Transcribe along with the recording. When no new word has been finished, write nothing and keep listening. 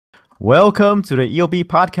Welcome to the EOB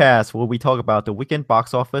podcast, where we talk about the weekend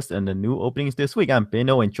box office and the new openings this week. I'm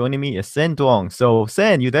Bino, and joining me is Sen Duong. So,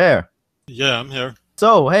 Sen, you there? Yeah, I'm here.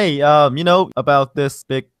 So, hey, you know about this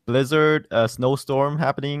big blizzard, snowstorm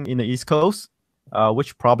happening in the East Coast,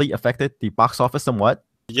 which probably affected the box office somewhat.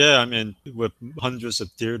 Yeah, I mean, with hundreds of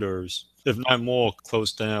theaters, if not more,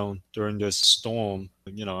 closed down during this storm,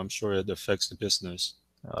 I'm sure it affects the business.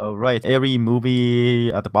 Right, every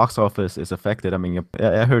movie at the box office is affected. I mean,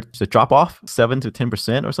 I heard the drop off 7 to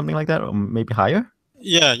 10% or something like that, or maybe higher.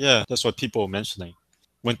 Yeah, that's what people are mentioning.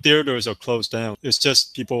 When theaters are closed down, it's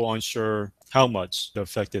just people unsure how much it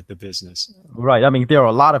affected the business. Right. I mean, there are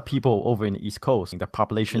a lot of people over in the East Coast, the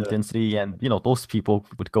population Yeah, density, and those people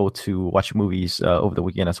would go to watch movies over the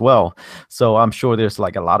weekend as well. So I'm sure there's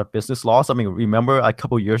like a lot of business loss. I mean, remember a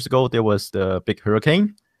couple years ago there was the big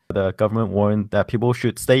hurricane. The government warned that people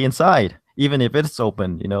should stay inside, even if it's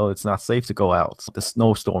open. It's not safe to go out. The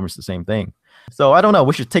snowstorm is the same thing. So I don't know.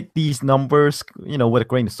 We should take these numbers, with a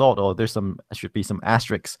grain of salt, or should be some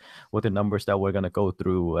asterisks with the numbers that we're gonna go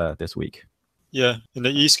through this week. yeah. In the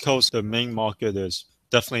East Coast, the main market is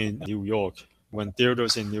definitely New York. When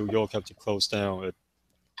theaters in New York have to close down, it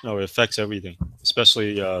affects everything,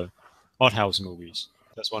 especially art house movies.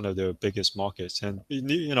 That's one of the biggest markets, and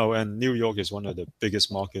and New York is one of the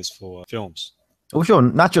biggest markets for films Oh, sure,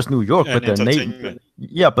 not just New York, but and entertainment.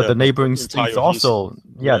 yeah, but Yeah, the neighboring states entire East. also.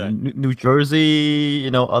 Yeah, Yeah, New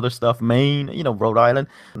Jersey, other stuff, Maine, Rhode Island,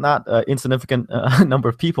 not insignificant number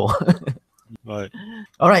of people. right.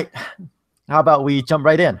 All right, how about we jump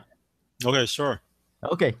right in? Okay, sure.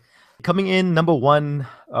 Okay, coming in number one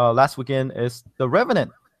last weekend is The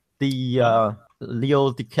Revenant, the Oh, Leo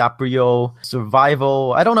DiCaprio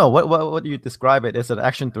survival. I don't know what do you describe it? It's an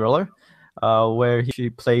action thriller, where he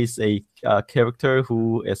plays a character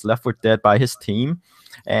who is left for dead by his team,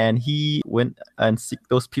 and he went and seek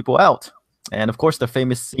those people out. And of course, the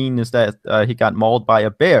famous scene is that he got mauled by a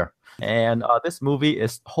bear. And this movie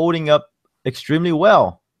is holding up extremely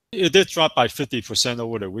well. it did drop by 50%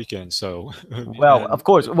 over the weekend. So, Well, and of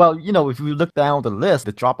course. Well, if you look down the list,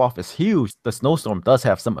 the drop off is huge. The snowstorm does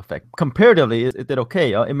have some effect. Comparatively, it did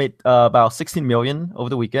okay. It made about 16 million over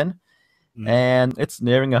the weekend, mhm, and it's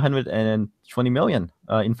nearing 120 million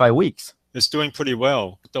in 5 weeks. it's doing pretty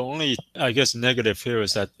well. The only, I guess, negative here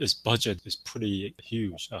is that its budget is pretty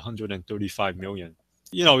huge, 135 million.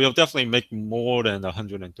 You'll definitely make more than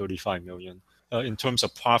 135 million. In terms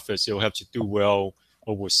of profits, you'll have to do well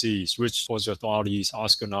overseas, which was with all these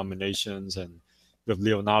Oscar nominations and with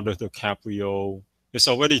Leonardo DiCaprio. It's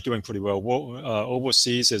already doing pretty well.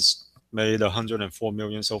 Overseas, it's made 104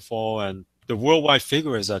 million so far, and the worldwide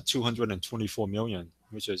figure is at 224 million,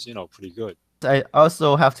 which is, pretty good. I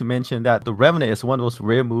also have to mention that The Revenant is one of those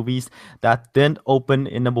rare movies that didn't open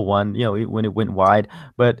in number one, when it went wide,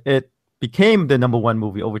 but it became the number one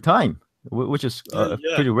movie over time, which is Yeah.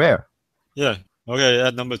 pretty rare. Yeah. Okay,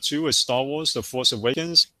 at number two is Star Wars: The Force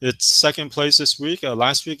Awakens. It's second place this week.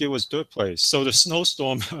 Last week it was third place. So the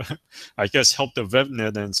snowstorm, I guess, helped the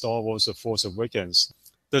Revenant and Star Wars: The Force Awakens.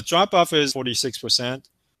 The drop off is 46%.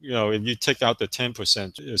 If you take out the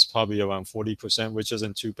 10%, it's probably around 40%, which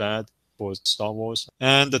isn't too bad for Star Wars.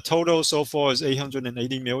 And the total so far is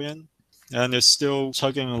 880 million, and it's still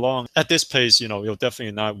chugging along. At this pace, you'll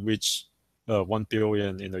definitely not reach 1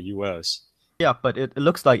 billion in the US. Yeah, but it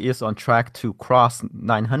looks like it's on track to cross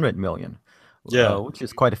 900 million, Yeah, which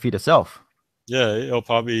is quite a feat itself. yeah, it'll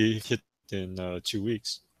probably hit in 2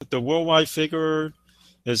 weeks. The worldwide figure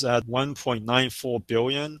is at 1.94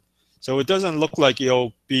 billion. So it doesn't look like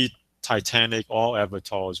it'll beat Titanic or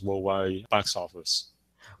Avatar's worldwide box office.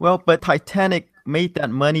 Well, but Titanic made that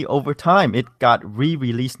money over time. It got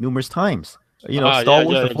re-released numerous times. Star Yeah,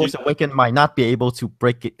 Wars: yeah, The Force Awakens might not be able to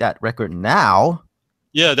break that record now,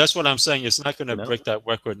 yeah. That's what I'm saying. It's not going you to know, break that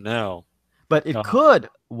record now. but it Uh, could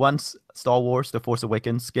once Star Wars: The Force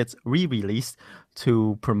Awakens gets re-released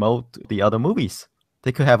to promote the other movies.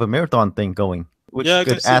 They could have a marathon thing going, yeah, which I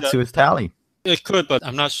can could see add that. to its tally. It could, but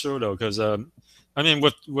I'm not sure though, because I mean,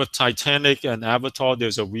 with Titanic and Avatar,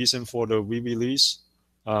 there's a reason for the re-release,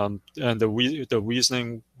 and the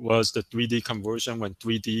reasoning was the 3D conversion when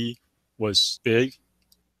 3D was big.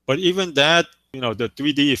 But even that, the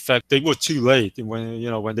 3D effect, they were too late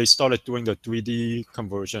when they started doing the 3D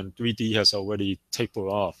conversion. 3D has already tapered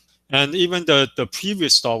off. And even the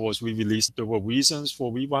previous Star Wars re-release, there were reasons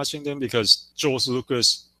for rewatching them because George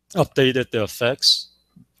Lucas updated the effects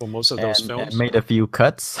for most of those And films. made a few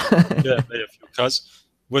cuts. Yeah, made a few cuts.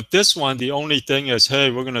 With this one, the only thing is, hey,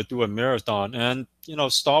 we're gonna do a marathon. And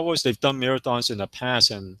Star Wars, they've done marathons in the past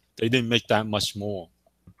and they didn't make that much more.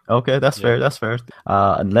 Okay, that's Yeah, fair. That's fair.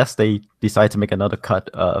 Unless they decide to make another cut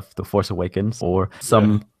of The Force Awakens or yeah,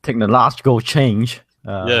 some technological change,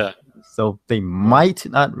 yeah, so they right, might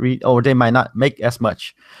not or they might not make as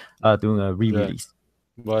much doing a yeah, re-release.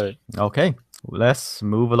 right. Okay, let's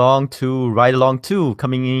move along to Ride Along 2,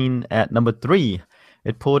 coming in at number 3.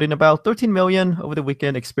 It pulled in about 13 million over the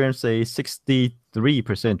weekend, experienced a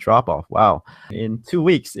 63% drop off. Wow. In 2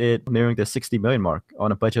 weeks, it nearing the 60 million mark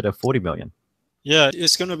on a budget of 40 million. Yeah,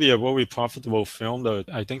 it's going to be a very profitable film. Though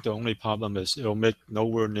I think the only problem is it'll make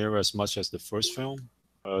nowhere near as much as the first film.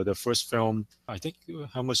 The first film, I think,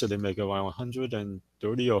 how much did they make? Around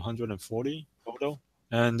 130 or 140 total.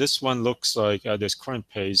 And this one looks like at this current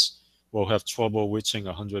pace, will have trouble reaching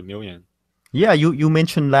 100 million. Yeah, you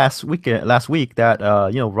mentioned last week that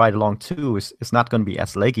Ride Along 2 is not going to be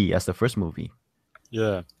as leggy as the first movie.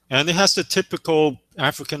 Yeah, and it has the typical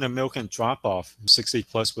African American drop off,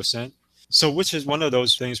 60+%. So, which is one of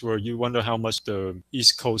those things where you wonder how much the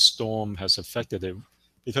East Coast storm has affected it,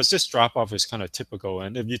 because this drop off is kind of typical.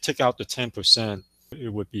 And if you take out the 10%, it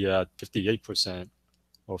would be at 58%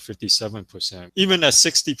 or 57%. Even at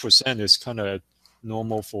 60% is kind of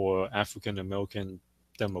normal for African American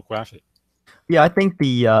demographic. Yeah, I think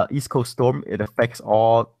the East Coast storm, it affects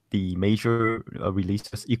all the major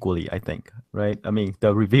releases equally, I think, right? I mean,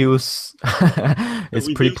 the reviews The is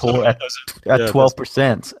pretty reviews poor only at doesn't, at yeah, that's,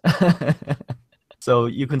 12%. So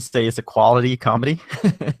you can say it's a quality comedy.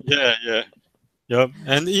 yeah, yeah. Yep.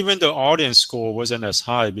 And even the audience score wasn't as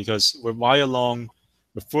high because with Why Along,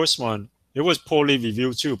 the first one, it was poorly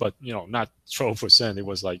reviewed too, but not 12%. It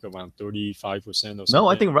was like around 35% or No, I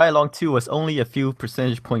something. think Ride Along 2 was only a few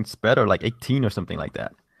percentage points better, like 18 or something like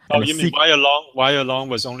that. Oh, And the you mean sequel, Why Along? Why Along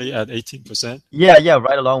was only at 18%? yeah,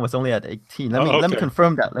 Ride Along was only at 18. Let me Oh, let me okay.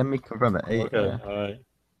 confirm that. Let me confirm that. Okay.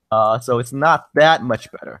 All right. So it's not that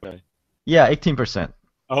much better. Okay. Yeah, 18%.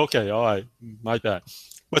 Okay. All right. My bad.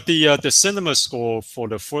 But the cinema score for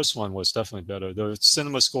the first one was definitely better. The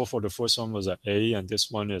cinema score for the first one was an A, and this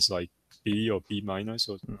one is like B or B minus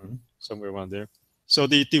or Mhm. somewhere around there. So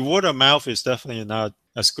the word of mouth is definitely not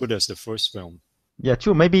as good as the first film. Yeah,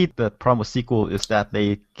 true. Maybe the problem with sequel is that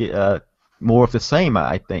they get more of the same,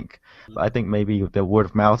 I think. I think maybe the word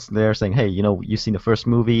of mouth there saying, hey, you've seen the first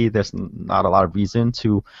movie, there's not a lot of reason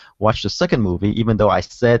to watch the second movie, even though I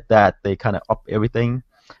said that they kind of up everything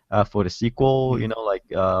for the sequel, Mm. like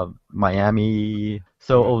Miami.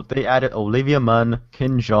 So Right. they added Olivia Munn,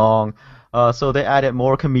 Kim Jong. So they added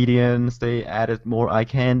more comedians, they added more eye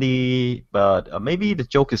candy, but maybe the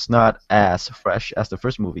joke is not as fresh as the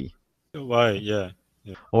first movie. Right. Yeah.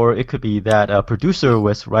 Yeah. Or it could be that a producer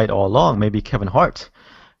was right all along. Maybe Kevin Hart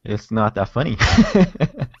is not that funny.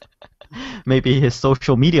 Maybe his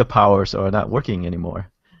social media powers are not working anymore.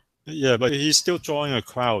 Yeah, but he's still drawing a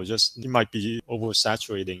crowd. Just he might be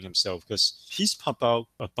oversaturating himself because he's popped out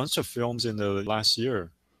a bunch of films in the last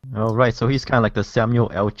year. Oh, right. So he's kind of like the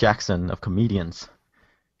Samuel L. Jackson of comedians.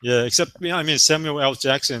 Yeah, except I mean Samuel L.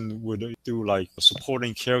 Jackson would do like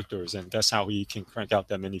supporting characters, and that's how he can crank out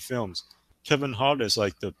that many films. Kevin Hart is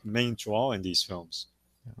like the main draw in these films.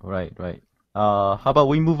 Right, right. How about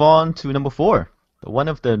we move on to number 4? One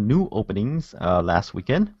of the new openings last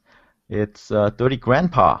weekend. It's Dirty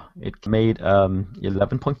Grandpa. It made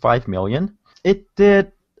 11.5 million. It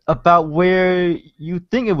did about where you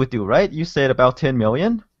think it would do, right? You said about 10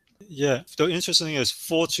 million. Yeah, the interesting thing is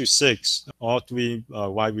 4 to 6, all three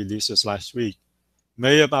wide releases last week,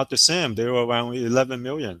 made about the same. They were around 11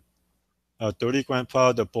 million. Dirty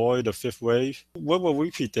Grandpa, The Boy, The Fifth Wave. What were we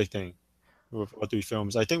predicting with all three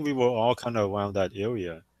films? I think we were all kind of around that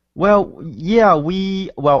area. Well, yeah,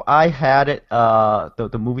 I had it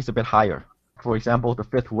the movie's a bit higher. For example, The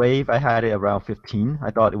Fifth Wave, I had it around 15. I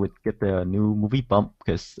thought it would get the new movie bump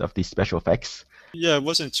because of the special effects. Yeah, it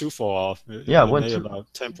wasn't too far off. Yeah, It went made to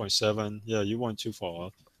about 10.7. Yeah, you weren't too far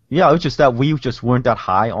off. yeah, it's just that we just weren't that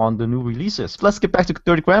high on the new releases. Let's get back to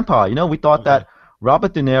Dirty Grandpa. We thought Okay. that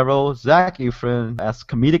Robert De Niro, Zac Efron as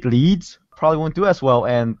comedic leads probably won't do as well,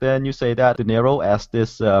 and then you say that De Niro as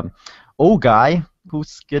this old guy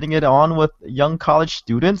who's getting it on with young college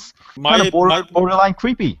students, kind of My, borderline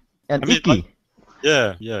creepy and I mean, my, icky.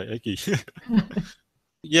 yeah, icky.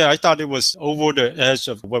 Yeah, I thought it was over the edge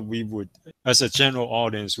of what we would, as a general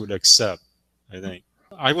audience, would accept, I think.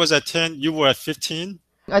 I was at 10, you were at 15.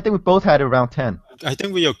 I think we both had it around 10. I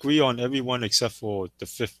think we agree on everyone except for The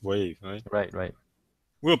Fifth Wave, right? Right, right.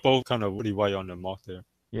 We were both kind of really right on the mark there.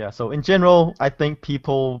 Yeah, so in general, I think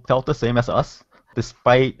people felt the same as us.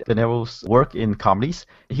 Despite De Niro's work in comedies,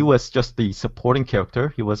 he was just the supporting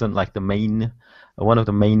character. He wasn't like one of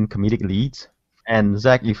the main comedic leads. And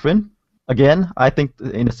Zac Efron, again, I think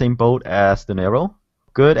in the same boat as De Niro.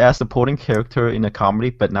 good as supporting character in a comedy,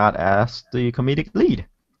 but not as the comedic lead.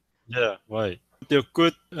 Yeah, right. They're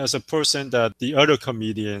good as a person that the other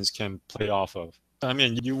comedians can play off of. I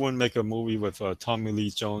mean, you wouldn't make a movie with Tommy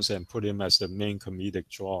Lee Jones and put him as the main comedic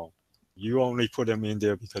draw. You only put him in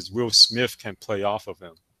there because Will Smith can play off of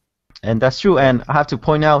him. And that's true. But And I have to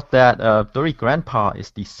point out that Dirty Grandpa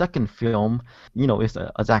is the second film, it's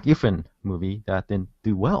a Zac Efron movie that didn't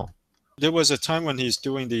do well. there was a time when he's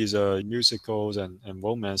doing these musicals and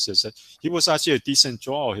romances that he was actually a decent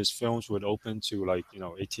draw. His films would open to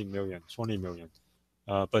 18 million, 20 million.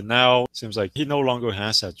 But now it seems like he no longer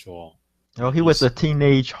has that draw. Well, he was a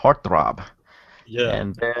teenage heartthrob. Yeah.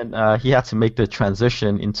 And then he had to make the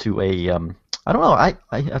transition into I don't know, I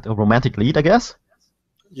had a romantic lead, I guess.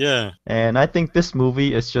 Yeah. And I think this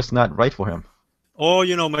movie is just not right for him. Or,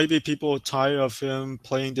 maybe people are tired of him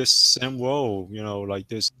playing this same role, like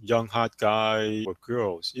this young hot guy with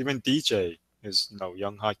girls. Even DJ is,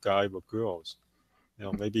 young hot guy with girls.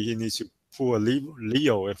 Maybe he needs to pull a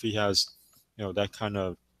Leo if he has, that kind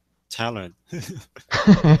of talent.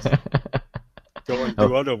 Going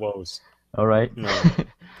through other roles. All right.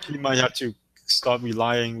 He might have to start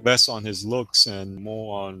relying less on his looks and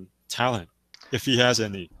more on talent, if he has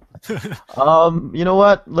any. You know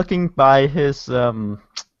what? Looking by his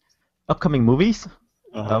upcoming movies,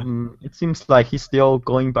 it seems like he's still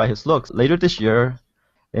going by his looks. Later this year,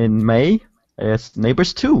 in May, is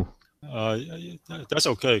Neighbors 2. That's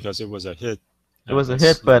okay because it was a hit. It was a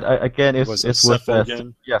hit, but again, it's with Seth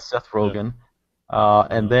Rogen. Seth Rogen.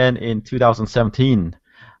 And then in 2017,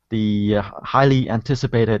 the highly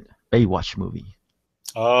anticipated Baywatch movie.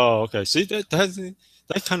 Oh, okay. See,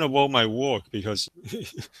 that kind of won't my work because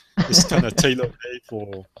it's kind of tailor-made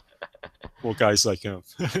for guys like him.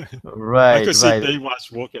 Right, I could see right.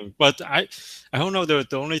 Baywatch working, but I don't know. The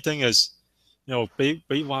only thing is,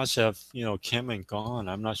 Baywatch have come and gone.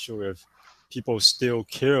 I'm not sure if people still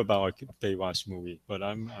care about a Baywatch movie, but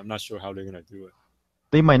I'm not sure how they're gonna do it.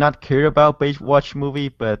 They might not care about Baywatch movie,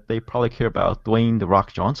 but they probably care about Dwayne "The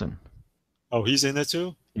Rock" Johnson. Oh, he's in it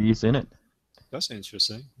too? He's in it. That's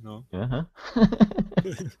interesting. Uh-huh.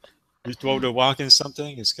 You throw The Rock in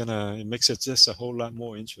something, it makes it just a whole lot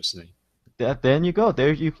more interesting. Then you go.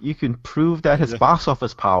 There you can prove that his box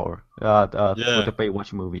office power with the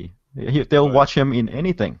Baywatch movie. They'll watch him in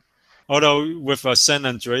anything. Although with San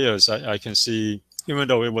Andreas, I can see, even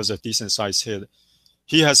though it was a decent sized hit,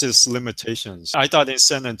 he has his limitations. I thought in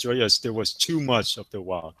San Andreas there was too much of The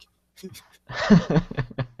Rock.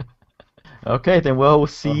 Okay, then we'll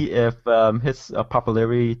see if his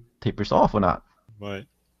popularity tapers off or not. Right.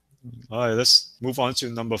 All right, let's move on to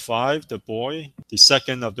number 5, The Boy, the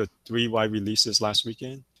second of the 3 wide releases last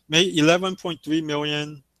weekend. Made 11.3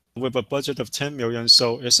 million with a budget of 10 million,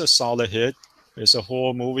 so it's a solid hit. It's a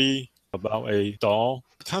horror movie about a doll,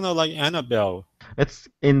 kind of like Annabelle. It's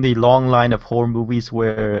in the long line of horror movies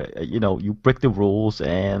where you break the rules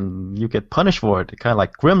and you get punished for it. Kind of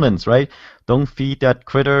like Gremlins, right? Don't feed that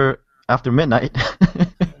critter after midnight.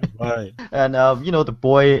 Right. And The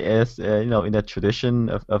Boy is in the tradition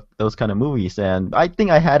of those kind of movies, and I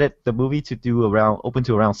think I had the movie to do open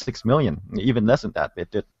to around 6 million, even less than that.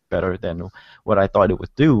 It did better than what I thought it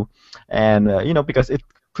would do, and because it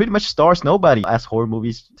pretty much stars nobody, as horror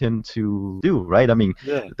movies tend to do, right? I mean,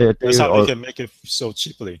 that's how they can make it so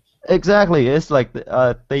cheaply. Exactly. It's like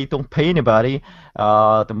they don't pay anybody.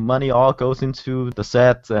 The money all goes into the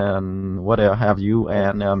sets and whatever have you,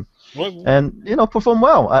 and perform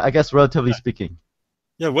well, I guess, relatively speaking.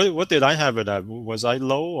 Yeah. What did I have it at? Was I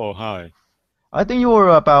low or high? I think you were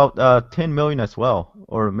about 10 million as well,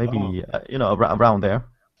 or maybe around there.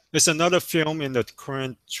 It's another film in the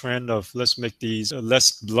current trend of let's make these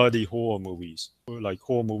less bloody horror movies, like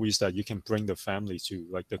horror movies that you can bring the family to,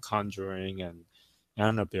 like The Conjuring and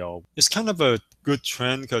Annabelle. It's kind of a good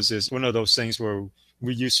trend because it's one of those things where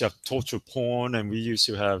we used to have torture porn and we used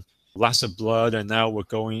to have lots of blood, and now we're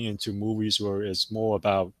going into movies where it's more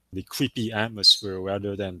about the creepy atmosphere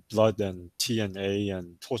rather than blood and TNA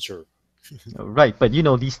and torture. Right, but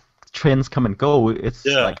these trends come and go. It's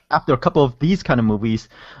like after a couple of these kind of movies,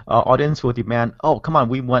 audience will demand, oh, come on,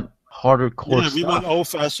 we want harder core stuff. We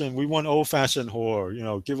want old-fashioned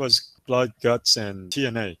horror. Give us blood, guts, and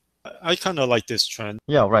TNA. I kind of like this trend.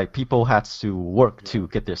 Yeah, right. People had to work to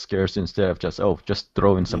get their scares instead of just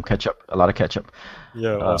throw in some ketchup, a lot of ketchup.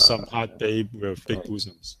 Yeah, or some hot babe with big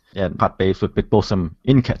bosoms. Yeah, hot babes with big bosom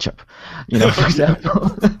in ketchup, for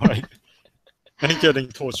example. Right. And getting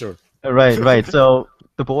tortured. Right. So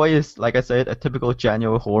The Boy is, like I said, a typical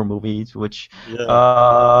January horror movie, which, it's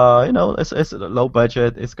low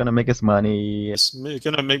budget. It's gonna make its money. It's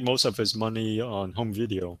gonna make most of its money on home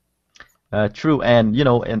video. True, and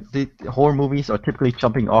and the horror movies are typically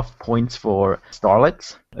jumping off points for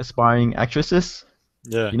starlets, aspiring actresses.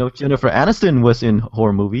 Yeah, Jennifer Aniston was in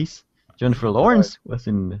horror movies. Jennifer right, Lawrence was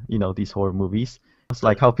in, these horror movies. It's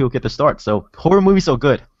like right, how people get to start. So horror movies are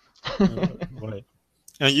good. right.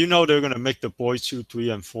 And they're gonna make the Boys 2,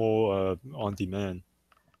 3, and 4 on demand.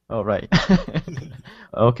 All right.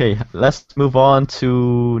 Okay, let's move on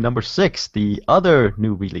to number six, the other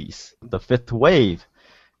new release, The Fifth Wave.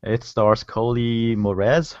 It stars Coley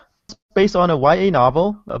Moretz. It's based on a YA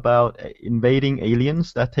novel about invading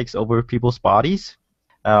aliens that takes over people's bodies.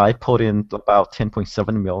 I put in about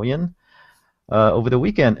 10.7 million over the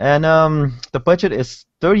weekend, and the budget is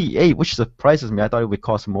 38, which surprises me. I thought it would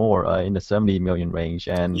cost more in the 70 million range.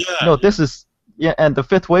 And Yeah, this is and The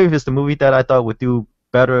Fifth Wave is the movie that I thought would do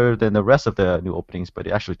better than the rest of the new openings, but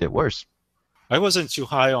it actually did worse. I wasn't too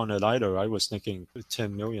high on it either. I was thinking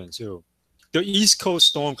 10 million too. The East Coast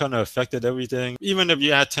storm kind of affected everything. Even if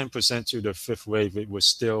you add 10% to the fifth wave, it would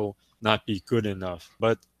still not be good enough.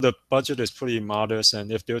 But the budget is pretty modest,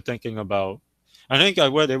 and if they're thinking about, I think I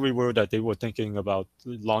read everywhere that they were thinking about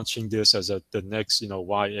launching this as the next,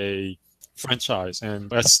 YA franchise, and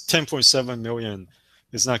that's 10.7 million.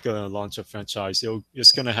 It's not going to launch a franchise.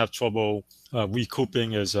 It's going to have trouble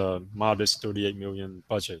recouping as a modest 38 million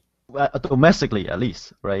budget. Domestically, at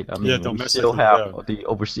least, right? I Yeah, mean, we still domestically, have yeah. the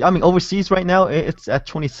overseas. I mean, overseas right now, it's at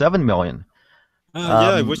 27 million.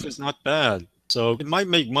 Yeah, which is not bad. So it might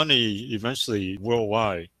make money eventually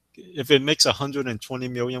worldwide. If it makes 120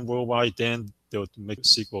 million worldwide, then they'll make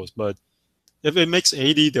sequels. But if it makes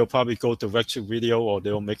 80, they'll probably go direct to video, or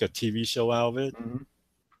they'll make a TV show out of it. Mhm.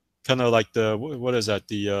 Kind of like what is that?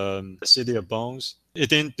 The City of Bones. It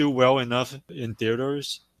didn't do well enough in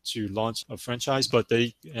theaters to launch a franchise, but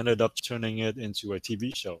they ended up turning it into a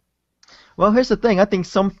TV show. Well, here's the thing. I think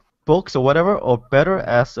some books or whatever are better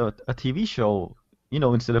as a TV show,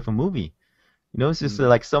 instead of a movie. It's just Mm.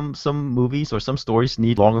 like some movies or some stories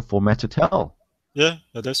need longer format to tell. Yeah,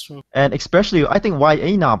 that's true. And especially, I think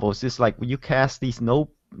YA novels is like when you cast these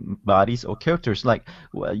nobodies or characters, like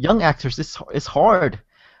young actors, it's hard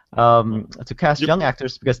to cast You, young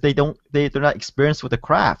actors because they're not experienced with the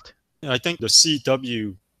craft. I think the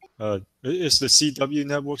CW, is the CW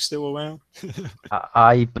network still around?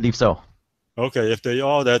 I believe so. Okay, if they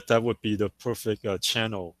are, that would be the perfect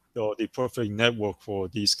channel or the perfect network for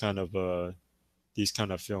these kind of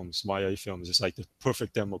films, YA films. It's like the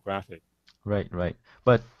perfect demographic. Right, right.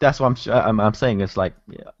 But that's what I'm saying is like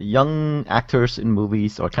young actors in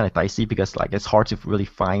movies are kind of dicey because like it's hard to really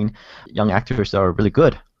find young actors that are really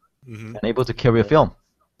good Hmm. and able to carry a film.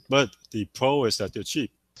 But the pro is that they're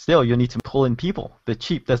cheap. Still, you need to pull in people. The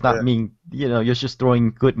cheap does not Yeah, mean you're just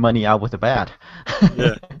throwing good money out with the bad.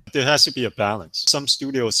 yeah. There has to be a balance. Some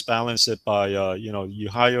studios balance it by, you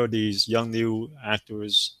hire these young new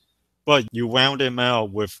actors, but you round them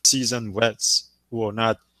out with seasoned vets who are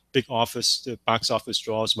not big box office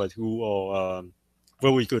draws, but who are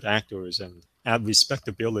very good actors and add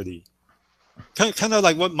respectability. Kind of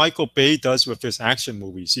like what Michael Bay does with his action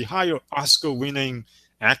movies. He hire Oscar-winning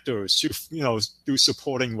actors to, do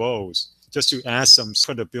supporting roles just to add some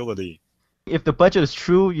credibility. If the budget is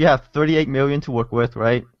true, you have 38 million to work with,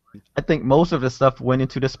 right? I think most of the stuff went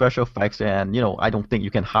into the special effects, and I don't think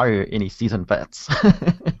you can hire any seasoned vets.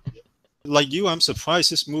 Like you, I'm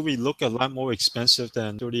surprised this movie looked a lot more expensive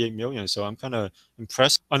than 38 million. So I'm kind of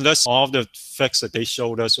impressed. Unless all of the effects that they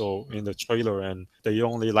showed us or in the trailer and they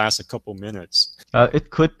only last a couple minutes.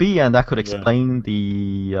 It could be, and that could Yeah, explain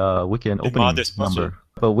the weekend the opening modest budget. number.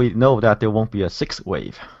 But we know that there won't be a sixth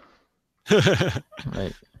wave,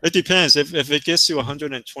 right? It depends. If it gets to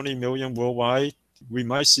 120 million worldwide, we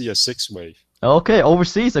might see a sixth wave. Okay,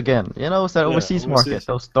 overseas again. It's that Yeah, overseas market, overseas.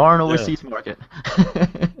 those darn Yeah, overseas market.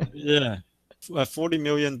 yeah. A 40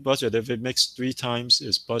 million budget. If it makes 3 times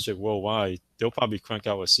its budget worldwide, they'll probably crank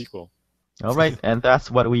out a sequel. All right, and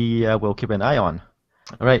that's what we will keep an eye on.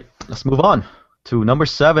 All right, let's move on to number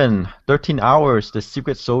 7, 13 Hours, The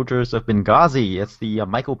Secret Soldiers of Benghazi. It's the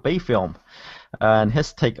Michael Bay film. And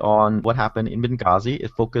his take on what happened in Benghazi, it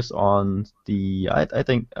focused on the, I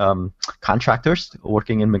think, contractors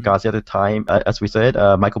working in Benghazi at the time. As we said,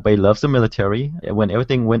 Michael Bay loves the military. When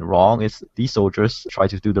everything went wrong, these soldiers try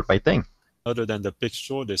to do the right thing. Other than The Big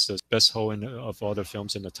Short, it's the best whole of all the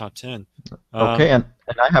films in the top 10. Okay, and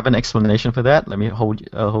I have an explanation for that. Let me hold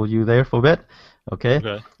you there for a bit. Okay,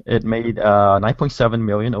 Okay. it made 9.7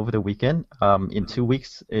 million over the weekend. In 2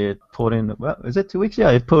 weeks, it put in, well, is it 2 weeks? Yeah,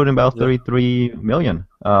 it put in about Yeah. 33 million.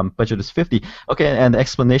 Budget is 50. Okay, and the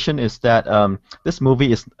explanation is that this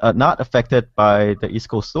movie is not affected by the East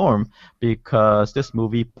Coast storm because this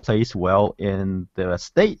movie plays well in the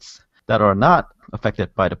States. that are not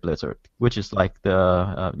affected by the blizzard, which is like the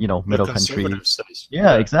The middle country. conservative states.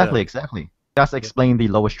 Yeah, Yeah. exactly. That's explain the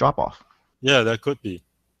lowest drop off. Yeah, that could be.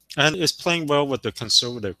 And it's playing well with the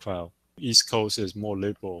conservative crowd. East Coast is more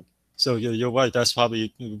liberal. So you're right. That's probably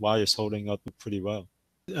why it's holding up pretty well.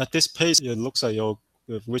 At this pace, it looks like it'll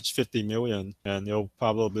reach 50 million and it'll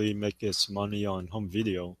probably make its money on home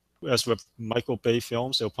video. As with Michael Bay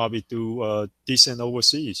films, they'll probably do decent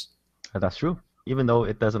overseas. That's true. Even though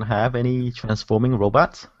it doesn't have any transforming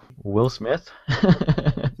robots, Will Smith.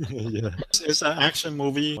 Yeah. It's an action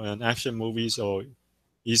movie, and action movies are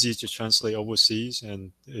easy to translate overseas,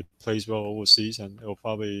 and it plays well overseas, and it'll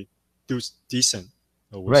probably do decent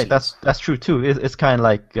Right, overseas. that's true too. It's kind of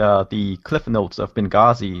like the cliff notes of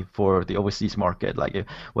Benghazi for the overseas market. Like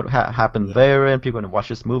what happened Yeah. there, and people gonna watch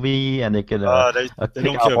this movie, and they can They pick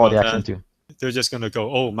don't up care all the about action that. too. They're just gonna go,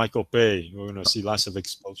 oh, Michael Bay. We're gonna see lots of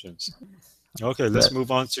explosions. Okay, let's But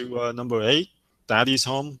move on to number 8, Daddy's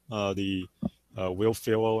Home, the Will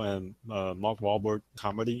Ferrell and Mark Wahlberg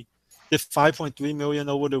comedy. Did 5.3 million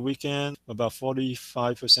over the weekend, about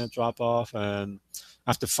 45% drop off, and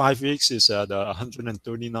after 5 weeks, it's at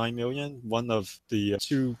 139 million, one of the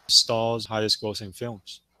 2 stars' highest grossing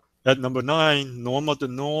films. At number 9, Norm of the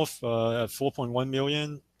North at 4.1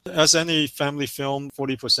 million. As any family film,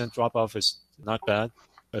 40% drop off is not bad,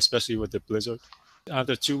 especially with the blizzard.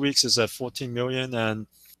 After 2 weeks, it's at 14 million, and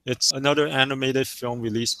it's another animated film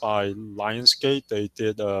released by Lionsgate. They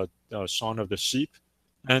did Shaun of the Sheep.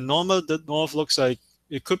 And Norma the North looks like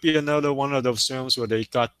it could be another one of those films where they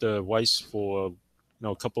got the rights for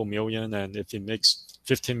a couple million, and if it makes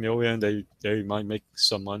 15 million, they might make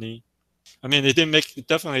some money. I mean, it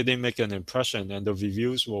definitely didn't make an impression, and the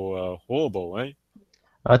reviews were horrible, right?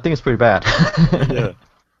 I think it's pretty bad. Yeah,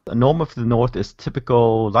 Norm of the North is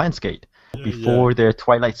typical Lionsgate. yeah, Before their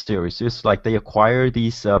Twilight series, it's like they acquire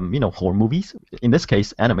these horror movies, in this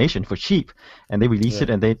case animation, for cheap, and they release yeah, it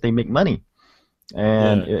and they make money.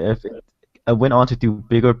 And yeah, if it went on to do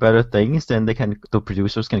bigger, better things, then the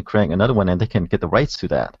producers can crank another one and they can get the rights to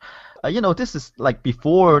that. This is like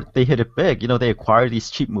before they hit it big. They acquire these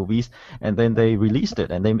cheap movies and then they released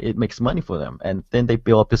it and then it makes money for them. And then they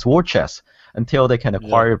build up this war chest until they can yeah,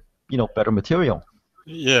 acquire, better material.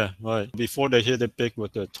 yeah, right. Before they hit it big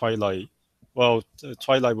with the Twilight. Well,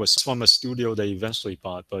 Twilight was from a studio they eventually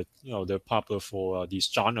bought, but they're popular for these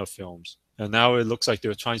genre films. And now it looks like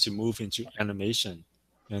they're trying to move into animation,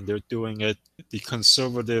 and they're doing it the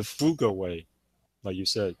conservative, frugal way, like you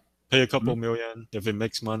said. Pay a couple Mhm. million. If it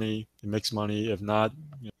makes money, it makes money. If not,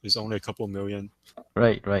 it's only a couple million.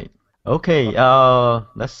 Right, right. Uh, Okay,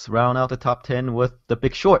 let's round out the top 10 with The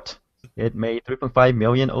Big Short. It made 3.5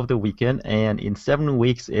 million over the weekend, and in 7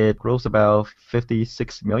 weeks, it grossed about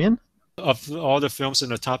 56 million. of all the films in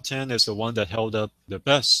the top 10, it's the one that held up the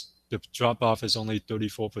best. The drop off is only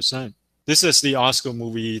 34%. This is the Oscar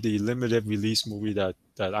movie, the limited release movie that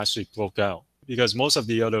actually broke out. Because most of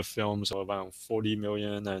the other films are around 40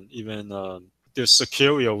 million, and even there's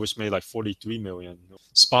Sicario, which made like 43 million.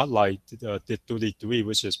 Spotlight did 33,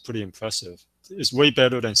 which is pretty impressive. It's way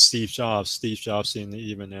better than Steve Jobs. Steve Jobs didn't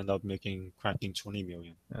even end up cracking 20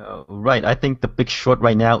 million. Right, I think The Big Short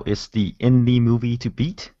right now is the indie movie to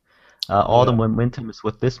beat. All the Yeah, momentum is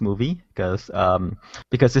with this movie because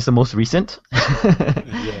it's the most recent,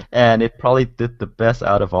 yeah. and it probably did the best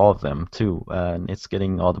out of all of them too, and it's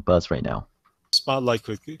getting all the buzz right now. Spotlight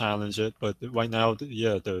could challenge it, but right now,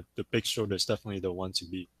 yeah, the Big Short is definitely the one to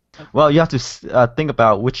beat. Well, you have to think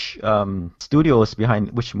about which studio is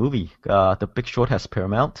behind which movie. The Big Short has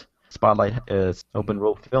Paramount. Spotlight is Open Mhm.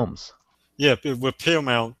 Road Films. Yeah, but with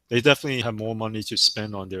Paramount, they definitely have more money to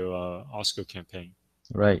spend on their Oscar campaign.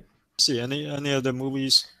 Right. See any other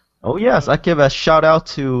movies? Oh yes, I give a shout out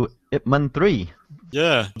to Ip Man 3.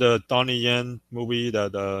 Yeah, the Donnie Yen movie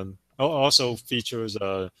that also features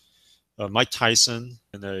Mike Tyson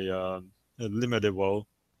in a limited role.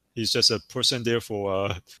 He's just a person there for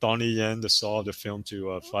Donnie Yen, the star of the film,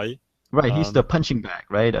 to fight. Right, he's the Um, punching bag,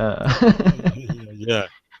 right? yeah,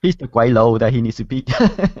 He's the Guai that he needs to beat.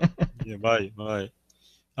 yeah, right, right.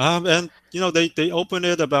 And they opened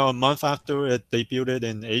it about a month after it debuted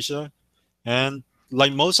in Asia, and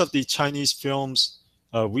like most of the Chinese films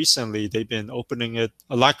recently, they've been opening it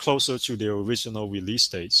a lot closer to their original release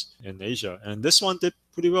dates in Asia. And this one did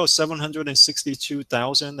pretty well,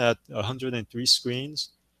 762,000 at 103 screens.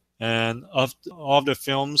 And of all the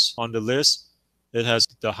films on the list, it has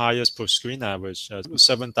the highest per screen average at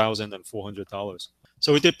 $7,400.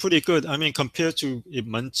 So it did pretty good. I mean, compared to Ip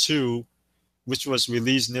Man 2, which was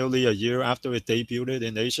released nearly a year after it debuted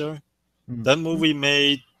in Asia, that Mhm. movie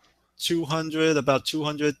made about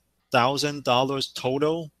 $200,000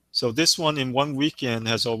 total. So this one in one weekend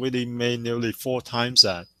has already made nearly 4 times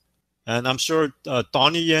that. And I'm sure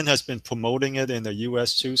Donnie Yen has been promoting it in the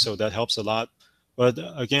US too, so that helps a lot. But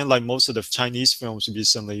again, like most of the Chinese films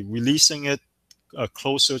recently, releasing it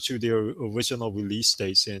closer to their original release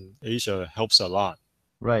dates in Asia helps a lot.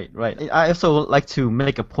 Right, right. I also like to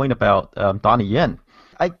make a point about Donnie Yen.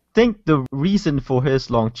 I think the reason for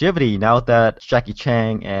his longevity, now that Jackie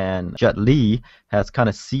Chan and Jet Li has kind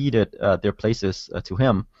of ceded their places to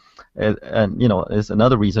him, and is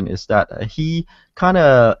another reason is that he kind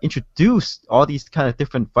of introduced all these kind of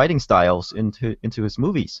different fighting styles into his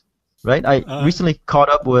movies, right? I Uh, recently caught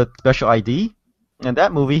up with Special ID, and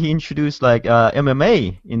that movie he introduced like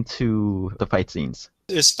MMA into the fight scenes.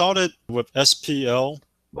 it started with SPL.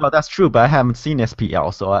 Well, that's true, but I haven't seen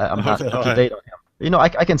SPL, so I'm not Okay, up all to right. date on him.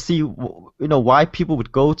 I can see, why people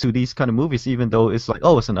would go to these kind of movies, even though it's like,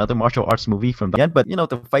 oh, it's another martial arts movie from the end. But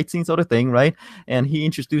the fight scenes are the thing, right? And he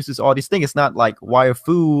introduces all these things. It's not like Wire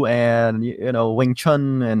Fu and Wing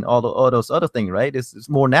Chun and all those other things, right? It's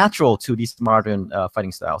more natural to these modern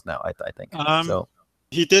fighting styles now. I think Um, so.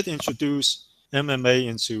 he did introduce MMA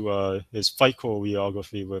into his fight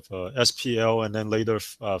choreography with SPL and then later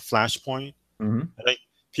Flashpoint. Hmm. I think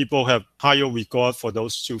people have higher regard for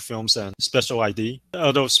those two films than Special ID.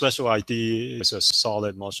 Although Special ID is a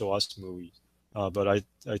solid martial arts movie, but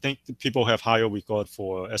I think people have higher regard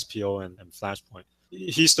for SPO and Flashpoint.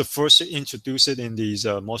 He's the first to introduce it in these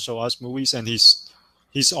martial arts movies, and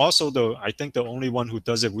he's also I think the only one who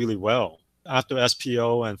does it really well. After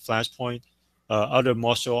SPO and Flashpoint, other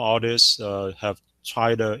martial artists have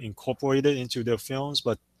tried to incorporate it into their films,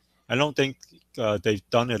 but I don't think they've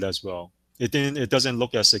done it as well. It doesn't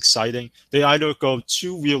look as exciting. They either go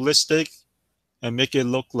too realistic and make it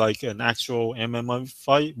look like an actual MMA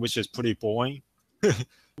fight, which is pretty boring.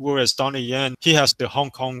 Whereas Donnie Yen, he has the Hong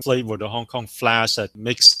Kong flavor, the Hong Kong flash that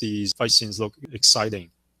makes these fight scenes look exciting.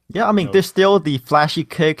 Yeah, I You mean, know, there's still the flashy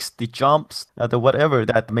kicks, the jumps, the whatever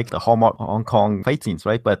that make the hallmark Hong Kong fight scenes,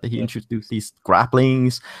 right? But he yeah, introduced these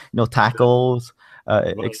grapplings, yeah, tackles,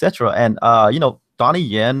 right, etc. And Donnie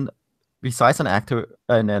Yen, besides an actor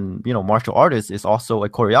and then martial artist, is also a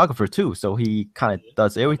choreographer too. So he kind of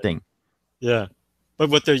does everything. yeah.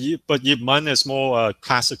 But Yip Man is more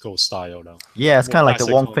classical style though, Yeah, it's more kind of like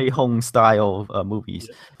the Wong classical. Fei Hung style movies.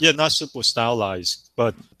 Yeah, yeah, not super stylized,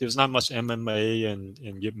 but there's not much MMA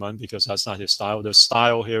in Yip Man because that's not his style. The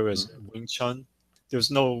style here is Wing Chun. There's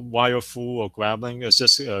no wire fu or grappling. It's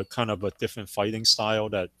just kind of a different fighting style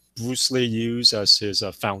that Bruce Lee used as his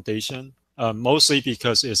foundation. Mostly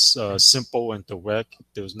because it's simple and direct.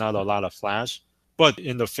 There's not a lot of flash, but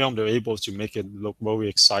in the film they're able to make it look very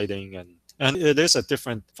exciting and it is a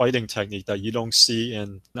different fighting technique that you don't see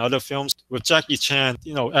in other films. With Jackie Chan,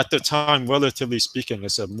 at the time, relatively speaking,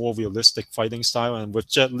 it's a more realistic fighting style. And with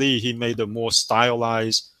Jet Li, he made a more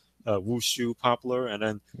stylized wushu popular. And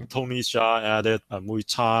then Tony Jaa added Muay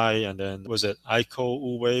Thai. And then was it Aiko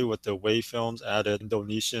Uwe with the Wei films added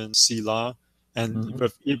Indonesian Silat. And Mhm.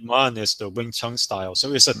 with Ip Man, it's the Wing Chun style.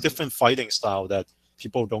 So it's a different fighting style that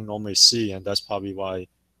people don't normally see. And that's probably why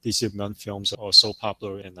these Ip Man films are so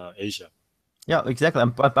popular in Asia. Yeah, exactly.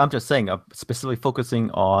 I'm just saying, specifically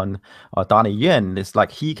focusing on Donnie Yen, it's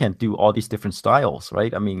like he can do all these different styles,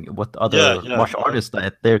 right? I mean, with Yeah, other yeah, martial artists,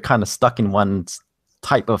 that they're kind of stuck in one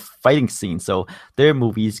type of fighting scene, so their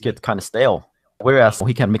movies yeah. get kind of stale. Whereas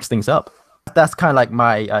he can mix things up. That's kind of like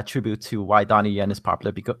my tribute to why Donnie Yen is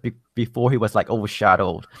popular, because before he was like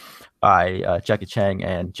overshadowed by Jackie Chan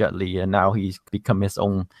and Jet Li, and now he's become his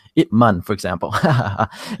own Ip Man, for example.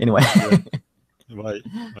 Anyway. Yeah. Right.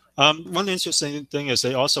 One interesting thing is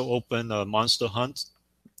they also opened Monster Hunt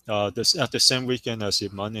this at the same weekend as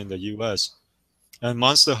Ip Man in the U.S. And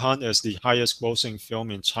Monster Hunt is the highest grossing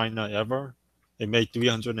film in China ever. It made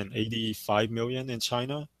 385 million in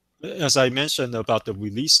China. As I mentioned about the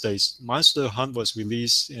release dates, Monster Hunt was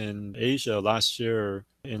released in Asia last year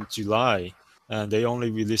in July, and they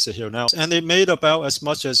only released it here now. And it made about as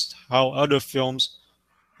much as how other films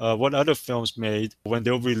what other films made when they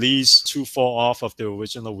were released too far off of the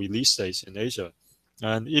original release dates in Asia.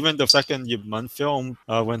 And even the second Yip Man film,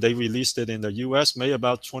 when they released it in the US, made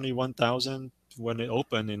about 21,000 when it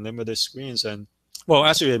opened in limited screens. And well,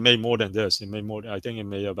 actually, it made more than this. It made more. I think it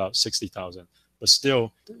made about 60,000. But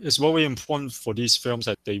still, it's very important for these films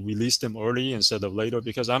that they release them early instead of later,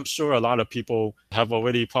 because I'm sure a lot of people have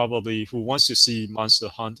already probably who wants to see Monster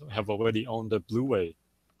Hunt have already owned the Blu-ray.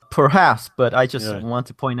 Perhaps, but I just Yeah, want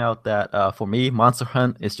to point out that for me, Monster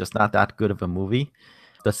Hunt is just not that good of a movie.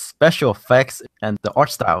 The special effects and the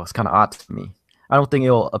art style is kind of odd to me. I don't think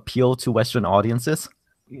it'll appeal to Western audiences.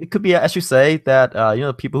 it could be, as you say, that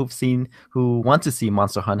people who want to see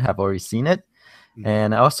Monster Hunt have already seen it.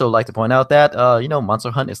 And I also like to point out that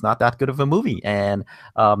Monster Hunt is not that good of a movie, and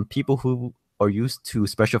people who are used to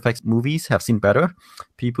special effects movies have seen better.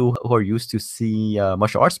 People who are used to see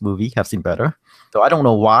martial arts movie have seen better. So I don't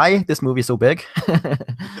know why this movie is so big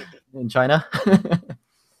in China.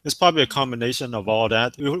 It's probably a combination of all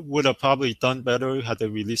that. It would have probably done better had they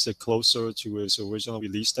released it closer to its original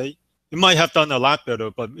release date. It might have done a lot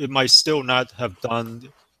better, but it might still not have done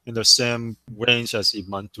in the same range as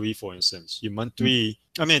Iman 3, for instance. Iman 3,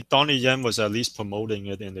 I mean, Donnie Yen was at least promoting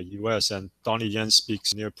it in the US, and Donnie Yen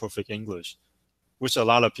speaks near perfect English, which a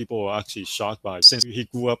lot of people are actually shocked by since he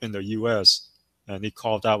grew up in the US and he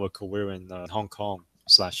carved out a career in Hong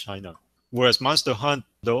Kong/China. Whereas Monster Hunt,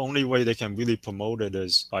 the only way they can really promote it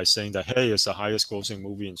is by saying that, hey, it's the highest grossing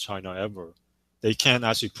movie in China ever. They can't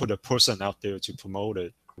actually put a person out there to promote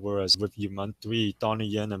it. Whereas with Yuman 3, Donnie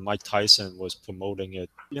Yen and Mike Tyson was promoting it,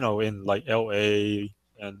 in like LA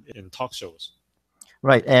and in talk shows.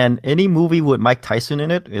 Right, and any movie with Mike Tyson in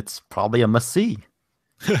it, it's probably a must-see.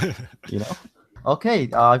 Okay,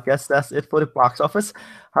 I guess that's it for the box office.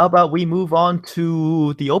 How about we move on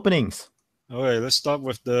to the openings? All right, let's start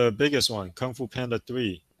with the biggest one, Kung Fu Panda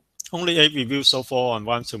 3. Only 8 reviews so far on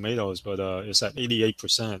Rotten Tomatoes, but it's at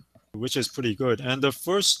 88%, which is pretty good. And the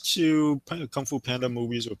first two Kung Fu Panda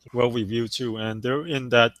movies were well reviewed too, and they're in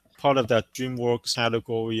that part of that DreamWorks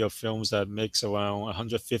category of films that makes around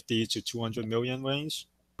 150 to 200 million range.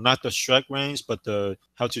 Not the Shrek range, but the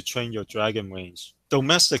How to Train Your Dragon range.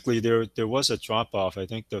 Domestically, there was a drop off. I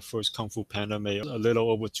think the first Kung Fu Panda made a little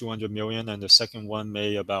over 200 million, and the second one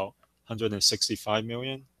made about 165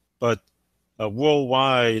 million. But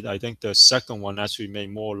worldwide, I think the second one actually made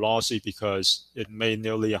more lossy because it made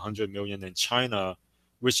nearly 100 million in China,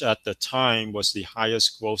 which at the time was the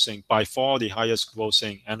highest grossing, by far the highest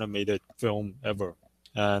grossing animated film ever.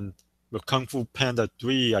 And with Kung Fu Panda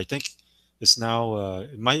 3, I think it's now,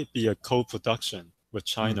 it might be a co-production with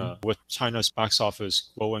China, with China's box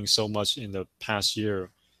office growing so much in the past year.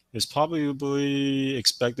 It's probably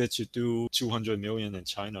expected to do 200 million in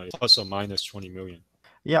China, plus or minus 20 million.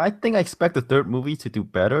 Yeah, I think I expect the third movie to do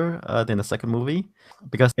better than the second movie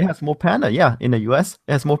because it has more panda. Yeah, in the US,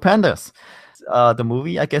 it has more pandas. The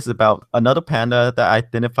movie, I guess, is about another panda that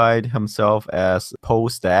identified himself as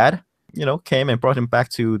Po's dad. Came and brought him back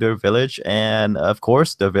to their village, and of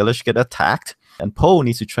course, the village get attacked, and Po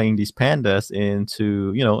needs to train these pandas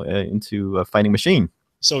into a fighting machine.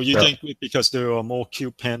 So you think because there are more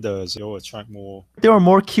cute pandas, they'll attract more? There are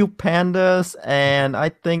more cute pandas, and I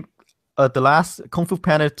think the last Kung Fu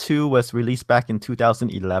Panda 2 was released back in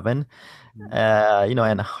 2011.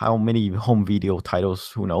 And how many home video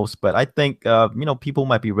titles, who knows? But I think people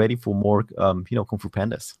might be ready for more Kung Fu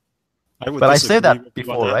Pandas. But I said that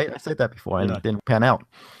before, right? I said that before, and it didn't pan out.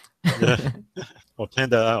 Yeah, or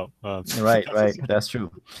panda out. Right. That's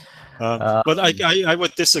true. But I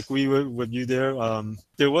would disagree with you there.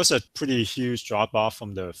 There was a pretty huge drop off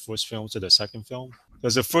from the first film to the second film.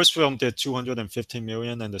 Because the first film did 215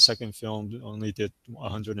 million and the second film only did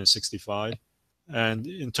 165. And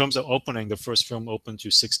in terms of opening, the first film opened to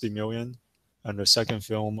 60 million and the second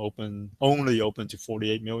film only opened to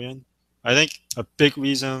 48 million. I think a big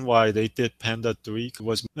reason why they did Panda 3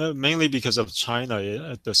 was mainly because of China.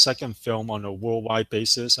 The second film on a worldwide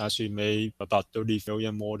basis actually made about 30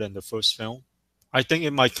 million more than the first film. I think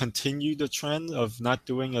it might continue the trend of not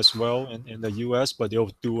doing as well in the US, but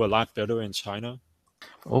they'll do a lot better in China.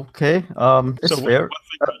 Okay, it's so fair. What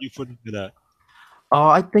figure you put into that?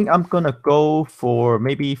 I think I'm gonna go for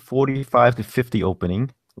maybe 45 to 50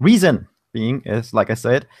 opening. Reason being is, like I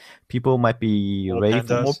said, people might be More ready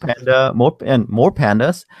pandas. for more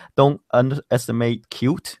pandas. Don't underestimate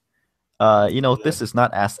cute. Yeah. This is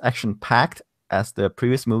not as action packed as the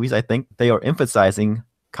previous movies. I think they are emphasizing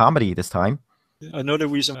comedy this time. Another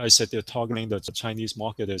reason I said they're targeting the Chinese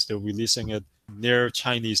market is they're releasing it near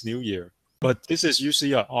Chinese New Year. But this is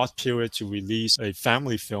usually an odd period to release a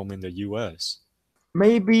family film in the US.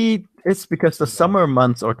 Maybe it's because the summer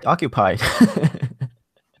months are occupied.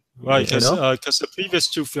 Right, because the previous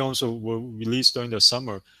two films were released during the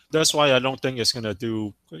summer. That's why I don't think it's going to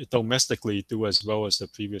do domestically do as well as the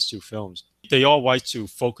previous two films. They all like to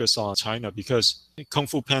focus on China because Kung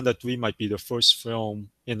Fu Panda 3 might be the first film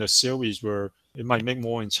in the series where it might make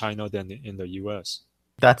more in China than in the US.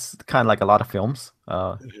 That's kind of like a lot of films,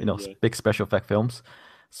 big special effect films.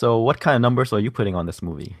 So what kind of numbers are you putting on this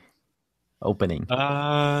movie opening?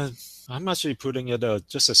 I'm actually putting it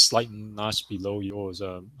just a slight notch below yours.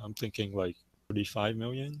 I'm thinking like 35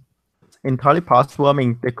 million. Entirely possible. I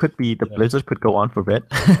mean, there could be the Blizzard could go on for a bit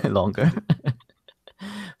longer.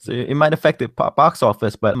 So it might affect the box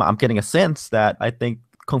office, but I'm getting a sense that I think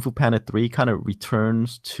Kung Fu Panda 3 kind of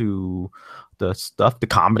returns to the stuff, the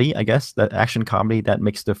comedy, I guess, that action comedy that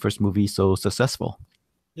makes the first movie so successful.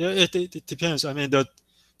 Yeah, it depends. I mean, the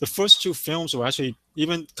first two films were actually,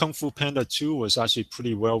 even Kung Fu Panda 2 was actually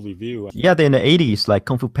pretty well reviewed. Yeah, in the 80s, like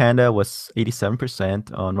Kung Fu Panda was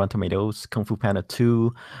 87% on Rotten Tomatoes. Kung Fu Panda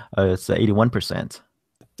 2 is 81%.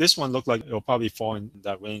 This one looked like it'll probably fall in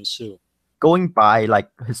that range too. Going by like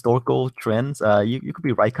historical trends, you could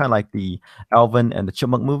be right, kind of like the Alvin and the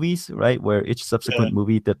Chipmunk movies, right? Where each Yeah, subsequent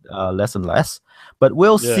movie did less and less. But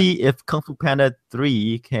we'll yeah. see if Kung Fu Panda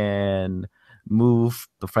 3 can move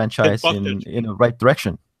the It franchise bucked it. in the right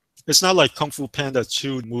direction. It's not like Kung Fu Panda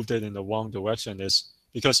 2 moved it in the wrong direction. It's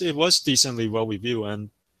because it was decently well reviewed, and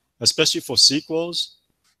especially for sequels,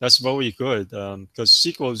 that's very good. Because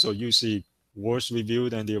sequels are usually worse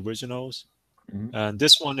reviewed than the originals. Mhm. And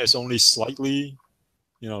this one is only slightly,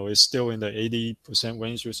 it's still in the 80%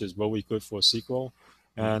 range, which is very good for a sequel.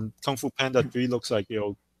 And Kung Fu Panda 3 looks like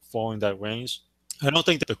it'll fall in that range. I don't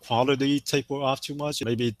think that the quality taper off too much.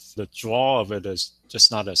 Maybe the draw of it is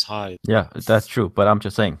just not as high. Yeah, that's true. But I'm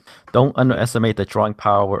just saying, don't underestimate the drawing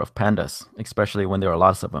power of pandas, especially when there are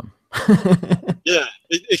lots of them. Yeah,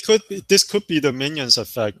 it could be, this could be the Minions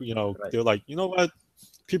effect. Right. They're like, you know what?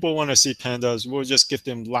 People want to see pandas. We'll just give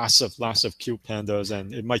them lots of cute pandas,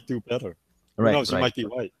 and it might do better. Who Right, knows? You right, might be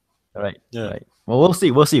right. right, Yeah. right. Well, we'll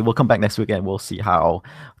see. We'll see. We'll come back next week and we'll see how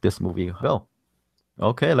this movie will.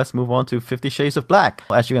 Okay, let's move on to 50 Shades of Black.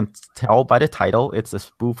 As you can tell by the title, it's a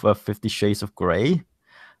spoof of 50 Shades of Grey,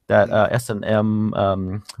 that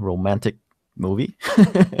S&M romantic movie.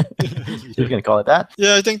 You're gonna call it that?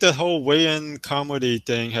 Yeah, I think the whole Wei-in comedy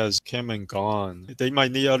thing has come and gone. They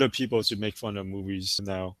might need other people to make fun of movies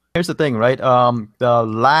now. Here's the thing, right? The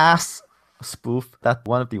last spoof that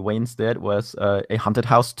one of the Waynes did was a Haunted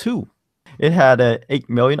House 2. It had a 8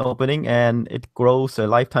 million opening and it grows a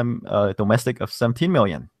lifetime domestic of 17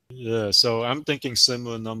 million. Yeah, so I'm thinking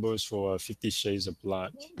similar numbers for 50 Shades of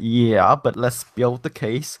Black. Yeah, but let's build the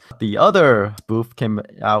case. The other spoof came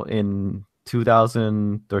out in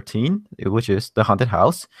 2013, which is The Haunted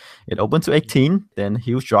House. It opened to 18, then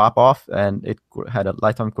huge drop off, and it had a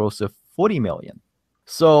lifetime gross of 40 million.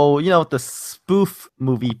 So, the spoof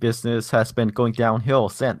movie business has been going downhill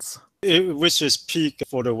since. Which is peak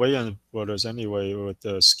for the Wayans brothers anyway, with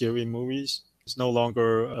the scary movies. It's no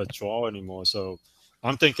longer a draw anymore. So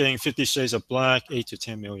I'm thinking 50 Shades of Black, 8 to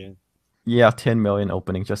 10 million. Yeah, 10 million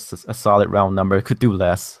opening, just a solid round number. It could do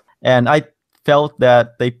less. And I felt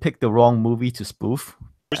that they picked the wrong movie to spoof.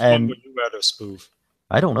 Which one And would you rather spoof?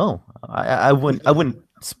 I don't know. I wouldn't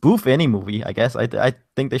spoof any movie. I guess I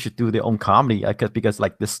think they should do their own comedy. I guess because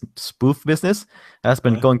like this spoof business has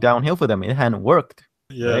been going downhill for them. It hadn't worked.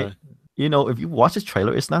 Yeah. Right? If you watch the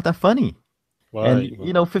trailer, it's not that funny. Right.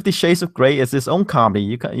 And 50 Shades of Grey is its own comedy.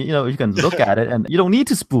 You can look at it and you don't need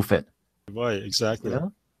to spoof it. Right, exactly.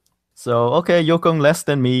 So okay, you're going less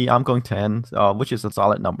than me. I'm going 10, which is a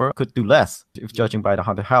solid number. Could do less if judging by the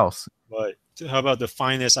Haunted House. Right. How about The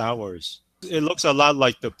Finest Hours? It looks a lot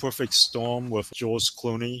like The Perfect Storm with George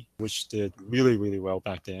Clooney, which did really, really well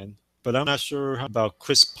back then. But I'm not sure about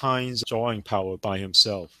Chris Pine's drawing power by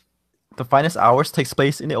himself. The Finest Hours takes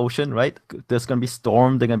place in the ocean, right? There's going to be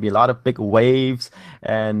storm. There's going to be a lot of big waves.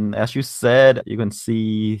 And as you said, you can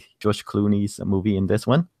see George Clooney's movie in this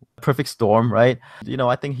one. Perfect Storm, right?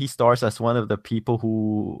 I think he stars as one of the people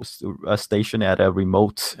who are stationed at a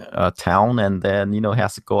remote town and then,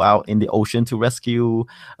 has to go out in the ocean to rescue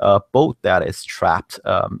a boat that is trapped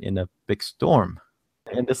in a big storm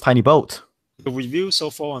in this tiny boat. The review so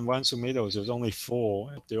far on Rotten Tomatoes is only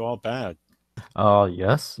 4. They're all bad.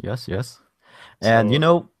 Yes.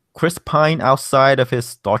 And Chris Pine, outside of his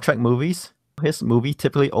Star Trek movies, his movie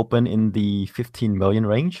typically open in the 15 million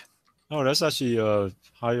range. Oh, that's actually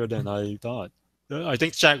higher than I thought. I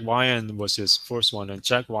think Jack Ryan was his first one, and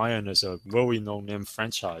Jack Ryan is a well-known name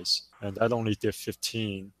franchise, and that only did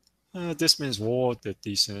 15. This means War did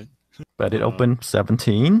decent. But it opened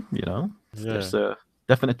 17, There's a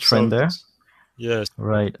definite trend there. Yes.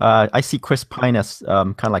 Right. I see Chris Pine as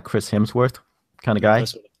kind of like Chris Hemsworth kind of guy.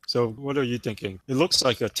 So what are you thinking? It looks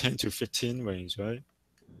like a 10 to 15 range, right?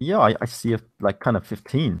 Yeah, I see it like kind of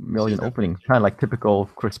 15 million opening, kind of like typical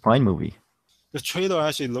Chris Pine movie. The trailer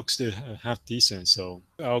actually looks to half decent, so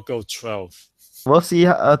I'll go 12. We'll see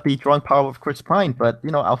the drawing power of Chris Pine, but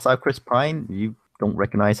outside Chris Pine, you don't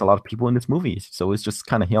recognize a lot of people in this movie, so it's just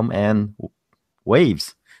kind of him and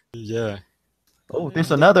waves. Yeah. Oh,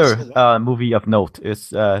 there's another movie of note.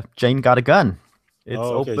 It's Jane Got a Gun. It's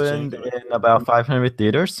opened in about 500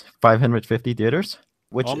 theaters, 550 theaters,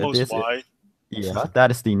 which almost wide. Yeah,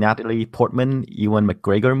 that is the Natalie Portman, Ewan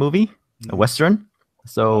McGregor movie, a Mm. Western.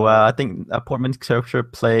 So Oh, I think Portman's character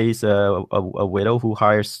plays a widow who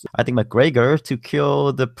hires, I think, McGregor to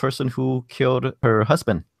kill the person who killed her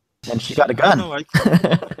husband. And she got a I don't gun.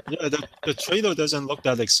 know. Yeah, the trailer doesn't look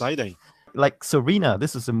that exciting. Like Serena,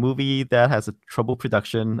 this is a movie that has a trouble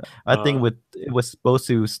production. I think Uh, with it was supposed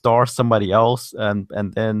to star somebody else, and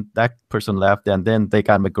then that person left, and then they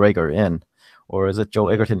got McGregor in, or is it Joe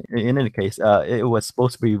yeah. Egerton? In any case, it was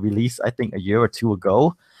supposed to be released, I think, a year or two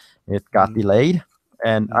ago. It got Mm, delayed,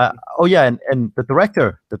 and mm, oh yeah, and the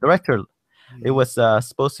director, it mm, was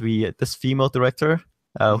supposed to be this female director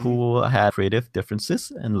mm, who had creative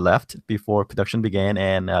differences and left before production began,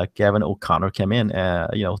 and Gavin O'Connor came in,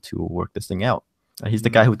 to work this thing out. He's the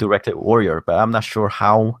guy mm. who directed Warrior, but I'm not sure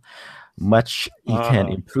how much he can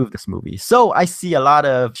Ah, improve this movie. So I see a lot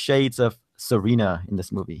of shades of Serena in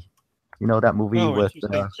this movie. You know that movie oh, with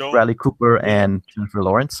interesting. Bradley Cooper Yeah, and Jennifer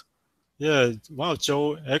Lawrence? yeah. Wow,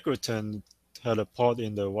 Joe Egerton had a part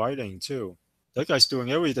in the writing too. That guy's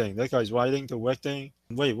doing everything. That guy's writing, directing.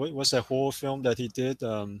 Wait, what's that horror film that he did?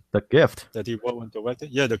 The Gift. That he wrote and directed?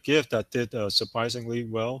 Yeah, The Gift that did surprisingly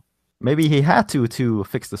well. Maybe he had to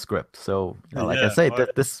fix the script. So, like I Yeah, say, right.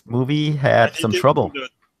 that this movie And had he some did do trouble. the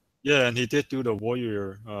yeah, and he did do the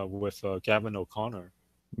Warrior with Gavin O'Connor.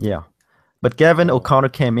 Yeah. But Gavin Oh, O'Connor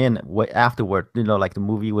came in way afterward. Like the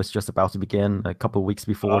movie was just about to begin a couple of weeks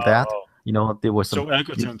before that. oh. There was some, Joe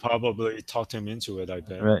Egerton probably talked him into it, I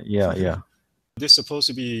bet. right? Yeah, yeah. This supposed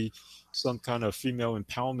to be some kind of female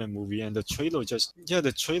empowerment movie, and the trailer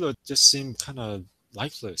just seemed kind of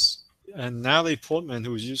lifeless. And Natalie Portman,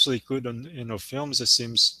 who's usually good in her films, it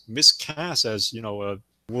seems miscast as a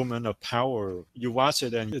woman of power. You watch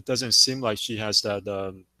it, and it doesn't seem like she has that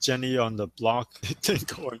Jenny on the block thing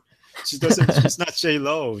going. She doesn't. She's not J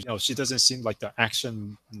Lo. She doesn't seem like the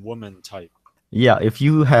action woman type. Yeah, if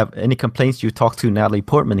you have any complaints, you talk to Natalie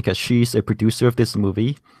Portman because she's a producer of this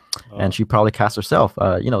movie, and Uh, she probably cast herself.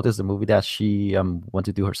 This is a movie that she want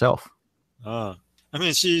to do herself. Ah, I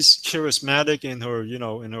mean, she's charismatic in her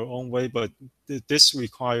own way, but this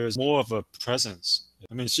requires more of a presence.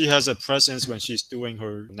 I mean, she has a presence when she's doing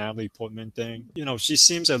her Natalie Portman thing. She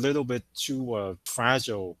seems a little bit too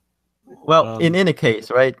fragile. Well, in Um, any case,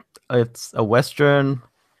 right? It's a Western.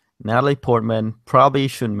 Natalie Portman probably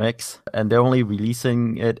should mix, and they're only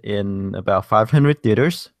releasing it in about 500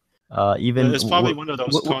 theaters. Even it's probably one of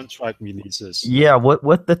those contract releases. yeah,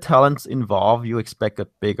 what the talents involved, you expect a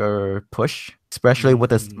bigger push, especially with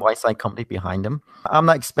this Mm, White Side company behind them. I'm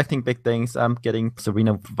not expecting big things. I'm getting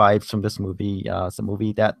Serena vibes from this movie. It's a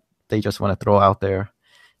movie that they just want to throw out there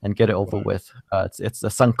and get it over right. with. It's a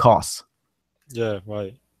sunk cost. Yeah,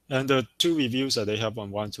 right. And the two reviews that they have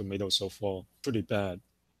on Rotten Tomatoes so far, pretty bad.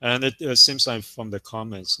 And it seems like from the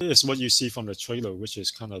comments, it's what you see from the trailer, which is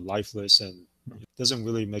kind of lifeless and it doesn't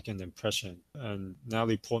really make an impression. And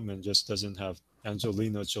Natalie Portman just doesn't have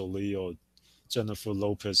Angelina Jolie or Jennifer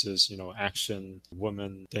Lopez's, action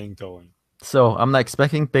woman thing going. So I'm not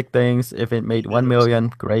expecting big things. If it made 1 million,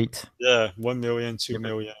 great. Yeah, 1 million, two If it-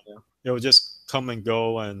 million. It'll just come and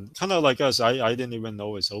go. And kind of like us, I didn't even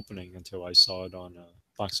know it's opening until I saw it on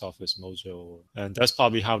Box Office Mojo. And that's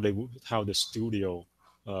probably how the studio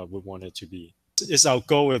would want it to be. It's our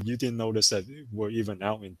goal if you didn't notice that we're even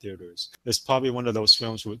out in theaters. It's probably one of those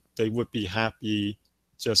films where they would be happy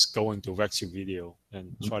just going direct to video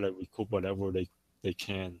and try to recoup whatever they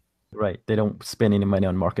can. Right, they don't spend any money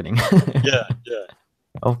on marketing. Yeah, yeah.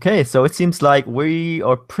 Okay, so it seems like we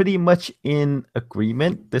are pretty much in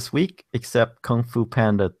agreement this week, except Kung Fu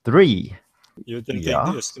Panda 3. You're thinking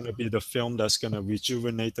Yeah. it's going to be the film that's going to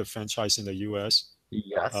rejuvenate the franchise in the US.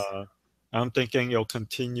 Yes. Uh, I'm thinking it'll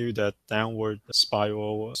continue that downward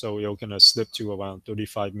spiral, so it'll gonna slip to around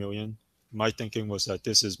 35 million. My thinking was that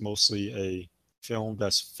this is mostly a film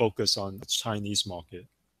that's focused on the Chinese market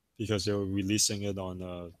because they were releasing it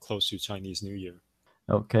on close to Chinese New Year.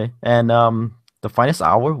 Okay. And the finest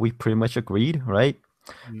hour, we pretty much agreed, right?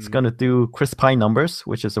 It's Mm. gonna do Chris Pine numbers,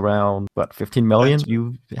 which is around what 15 million.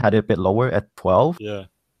 You had it a bit lower at 12. Yeah.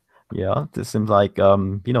 Yeah, this seems like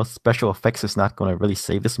special effects is not gonna really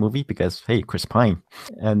save this movie because hey, Chris Pine.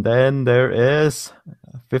 And then there is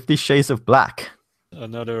 50 Shades of Black.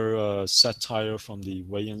 Another satire from the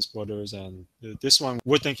Wayans brothers, and this one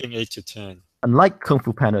we're thinking 8 to 10. Unlike Kung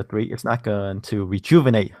Fu Panda 3, it's not going to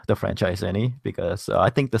rejuvenate the franchise any because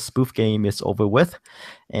I think the spoof game is over with.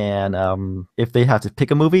 And if they have to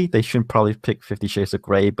pick a movie, they shouldn't probably pick 50 Shades of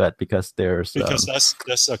Grey, but because there's Because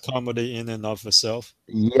that's a comedy in and of itself.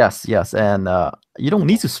 yes, and you don't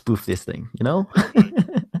need to spoof this thing,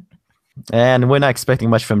 And we're not expecting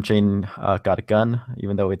much from Jane Got a Gun,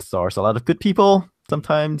 even though it stars a lot of good people.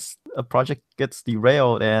 Sometimes a project gets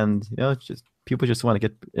derailed, and just people just want to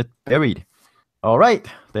get it buried. All right,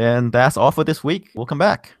 then that's all for this week. We'll come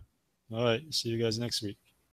back. All right. See you guys next week.